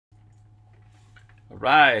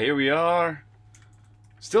Alright, here we are.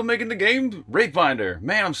 Still making the game, Wraithbinder.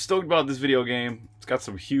 Man, I'm stoked about this video game. It's got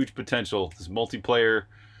some huge potential. This multiplayer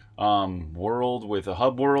world with a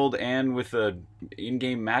hub world and with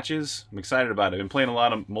in-game matches. I'm excited about it. I've been playing a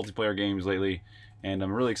lot of multiplayer games lately, and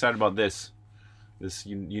I'm really excited about this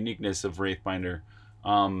uniqueness of Wraithbinder.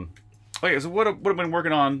 Okay, so what I've been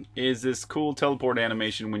working on is this cool teleport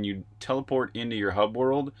animation when you teleport into your hub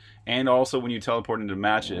world, and also when you teleport into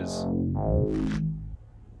matches.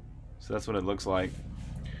 So that's what it looks like.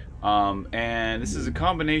 And this is a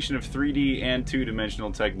combination of 3D and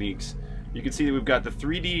two-dimensional techniques. You can see that we've got the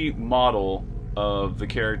 3D model of the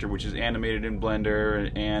character, which is animated in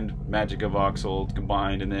Blender and Magic of Voxel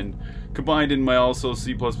combined, and then combined in my also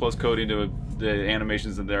C++ code into the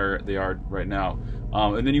animations that they are right now.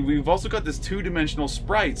 And then we've also got this two-dimensional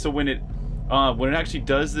sprite. So when it actually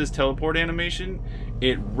does this teleport animation,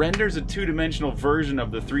 it renders a two-dimensional version of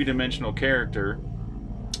the three-dimensional character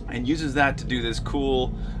and uses that to do this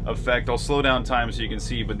cool effect. I'll slow down time so you can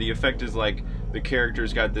see, but the effect is like the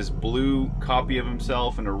character's got this blue copy of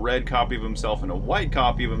himself and a red copy of himself and a white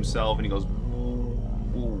copy of himself, and he goes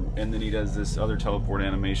woo, and then he does this other teleport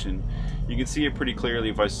animation. You can see it pretty clearly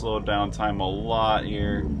if I slow down time a lot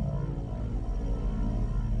here.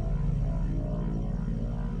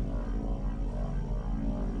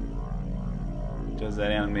 Does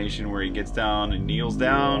that animation where he gets down and kneels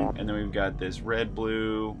down, and then we've got this red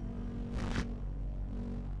blue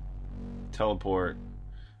teleport,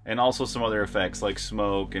 and also some other effects like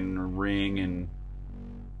smoke and ring and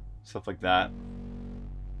stuff like that.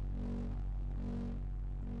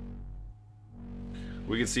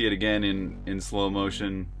 We can see it again in slow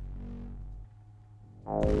motion.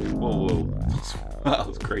 Whoa. That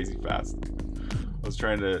was crazy fast. I was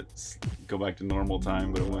trying to go back to normal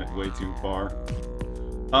time, but it went way too far.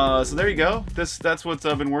 So there you go. That's what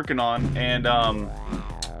I've been working on, and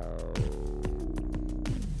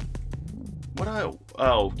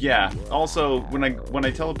oh yeah. Also, when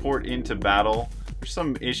I teleport into battle, there's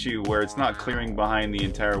some issue where it's not clearing behind the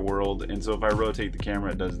entire world, and so if I rotate the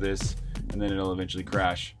camera, it does this, and then it'll eventually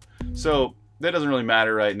crash. So that doesn't really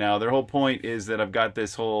matter right now. Their whole point is that I've got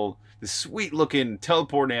this sweet looking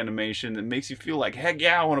teleport animation that makes you feel like, heck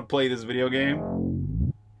yeah, I want to play this video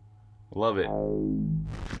game. Love it.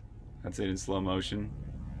 That's it in slow motion.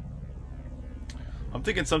 I'm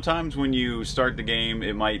thinking sometimes when you start the game,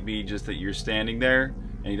 it might be just that you're standing there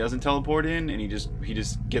and he doesn't teleport in, and he just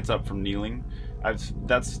gets up from kneeling.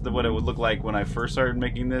 That's what it would look like when I first started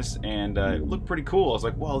making this, and it looked pretty cool. I was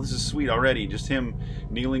like, whoa, this is sweet already. Just him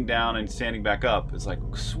kneeling down and standing back up. It's like,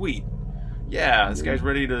 sweet. Yeah, this guy's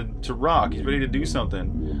ready to rock. He's ready to do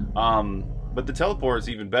something. But the teleport is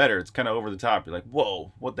even better. It's kind of over the top. You're like,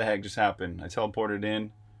 whoa, what the heck just happened? I teleported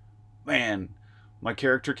in. Man, my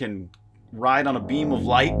character can ride on a beam of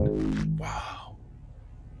light. Wow.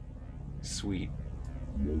 Sweet.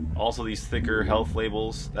 Also, these thicker health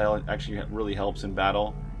labels, that actually really helps in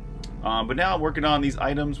battle. But now I'm working on these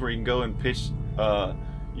items where you can go and pitch.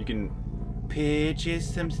 You can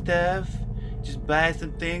purchase some stuff. Just buy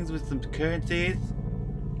some things with some currencies.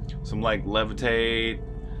 Some like levitate,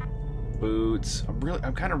 boots.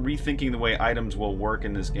 I'm kind of rethinking the way items will work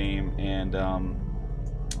in this game, and I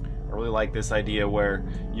really like this idea where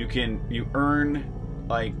you earn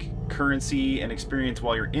like currency and experience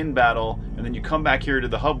while you're in battle, and then you come back here to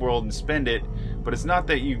the hub world and spend it. But it's not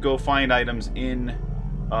that you go find items in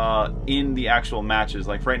the actual matches.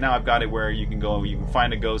 Like right now, I've got it where you can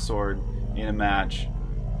find a ghost sword in a match.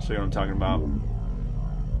 Show you what I'm talking about.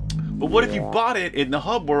 But what if you bought it in the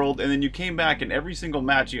hub world and then you came back and every single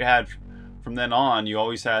match you had from then on, you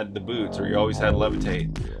always had the boots or you always had levitate?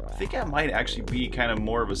 I think that might actually be kind of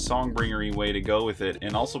more of a Songbringer-y way to go with it,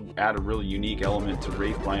 and also add a really unique element to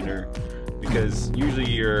Wraithbinder, because usually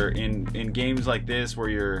you're in games like this where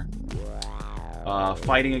you're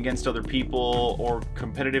fighting against other people, or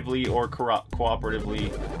competitively or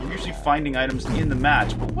cooperatively, you're usually finding items in the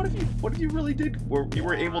match. But what if you really did, or you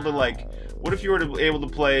were able to, like, what if you were able to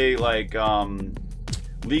play like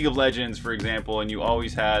League of Legends, for example, and you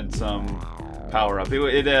always had some power up?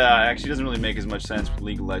 It actually doesn't really make as much sense with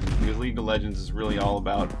League of Legends, because League of Legends is really all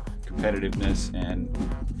about competitiveness and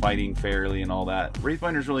fighting fairly and all that.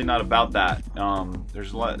 Wraithbinder's really not about that.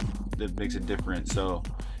 There's a lot that makes it different. So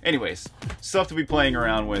anyways, stuff to be playing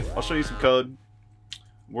around with. I'll show you some code.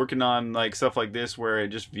 Working on like stuff like this where it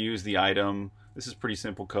just views the item. This is pretty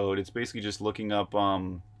simple code. It's basically just looking up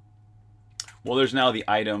well, there's now the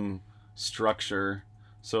item structure.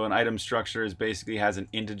 So an item structure basically has an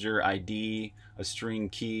integer ID, a string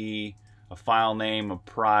key, a file name, a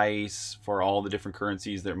price for all the different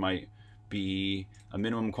currencies that might be a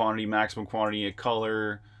minimum quantity, maximum quantity, a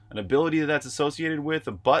color, an ability that's associated with,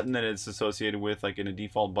 a button that it's associated with, like in a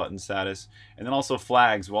default button status, and then also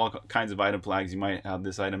flags, all kinds of item flags. You might have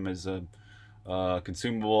this item as a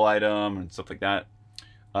consumable item and stuff like that.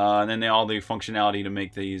 And then all the functionality to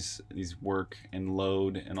make these work and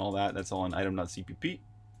load and all that. That's all in item.cpp.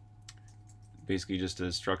 Basically just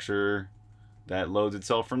a structure that loads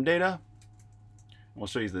itself from data. I'll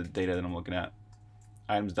show you the data that I'm looking at.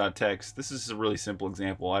 Items.text. This is a really simple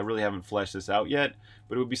example. I really haven't fleshed this out yet,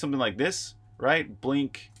 but it would be something like this, right?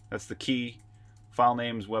 Blink, that's the key. File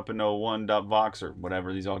names, weapon01.vox or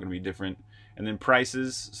whatever. These are all going to be different. And then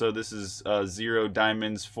prices. So this is 0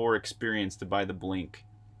 diamonds for experience to buy the blink.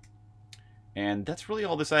 And that's really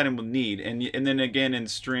all this item will need. And then again in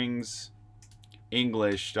strings,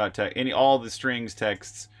 English.text, all the strings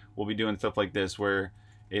texts will be doing stuff like this, where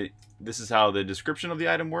this is how the description of the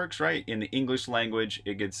item works, right? In the English language,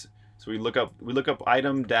 it gets, so we look up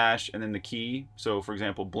item dash and then the key. So for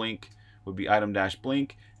example, blink would be item dash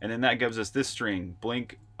blink, and then that gives us this string,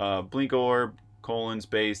 blink orb colon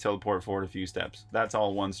space teleport forward a few steps. That's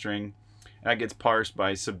all one string. And that gets parsed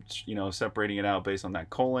by separating it out based on that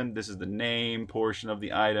colon. This is the name portion of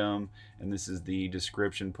the item, and this is the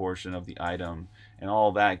description portion of the item, and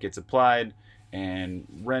all that gets applied and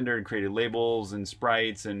rendered, created labels and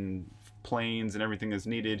sprites and planes and everything that's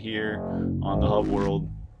needed here on the hub world,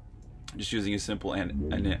 just using a simple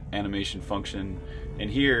animation function. And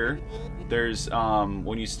here there's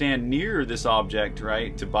when you stand near this object,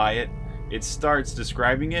 right, to buy it, it starts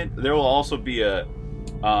describing it. There will also be a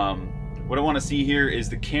what I want to see here is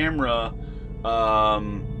the camera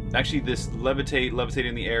actually this levitate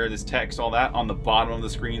in the air, this text, all that on the bottom of the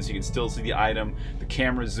screen, so you can still see the item. The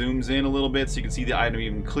camera zooms in a little bit so you can see the item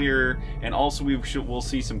even clearer, and also we'll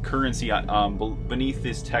see some currency beneath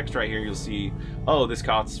this text right here. You'll see, oh, this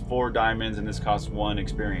costs 4 diamonds and this costs 1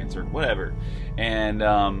 experience or whatever. And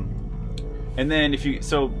then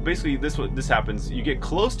so basically this happens, you get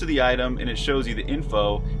close to the item and it shows you the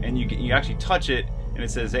info, and you actually touch it and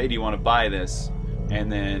it says, hey, do you want to buy this?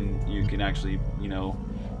 And then you can actually,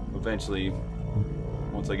 eventually,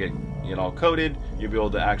 once I get all coded, you'll be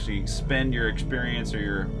able to actually spend your experience or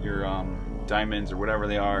your diamonds or whatever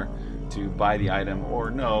they are to buy the item, or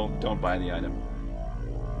no, don't buy the item.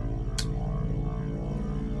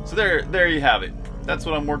 So there you have it. That's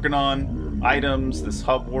what I'm working on. Items, this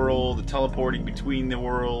hub world, the teleporting between the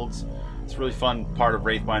worlds. It's a really fun part of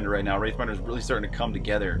Wraithbinder right now. Wraithbinder is really starting to come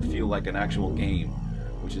together and feel like an actual game,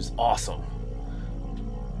 which is awesome.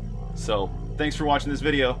 So, thanks for watching this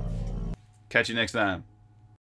video. Catch you next time.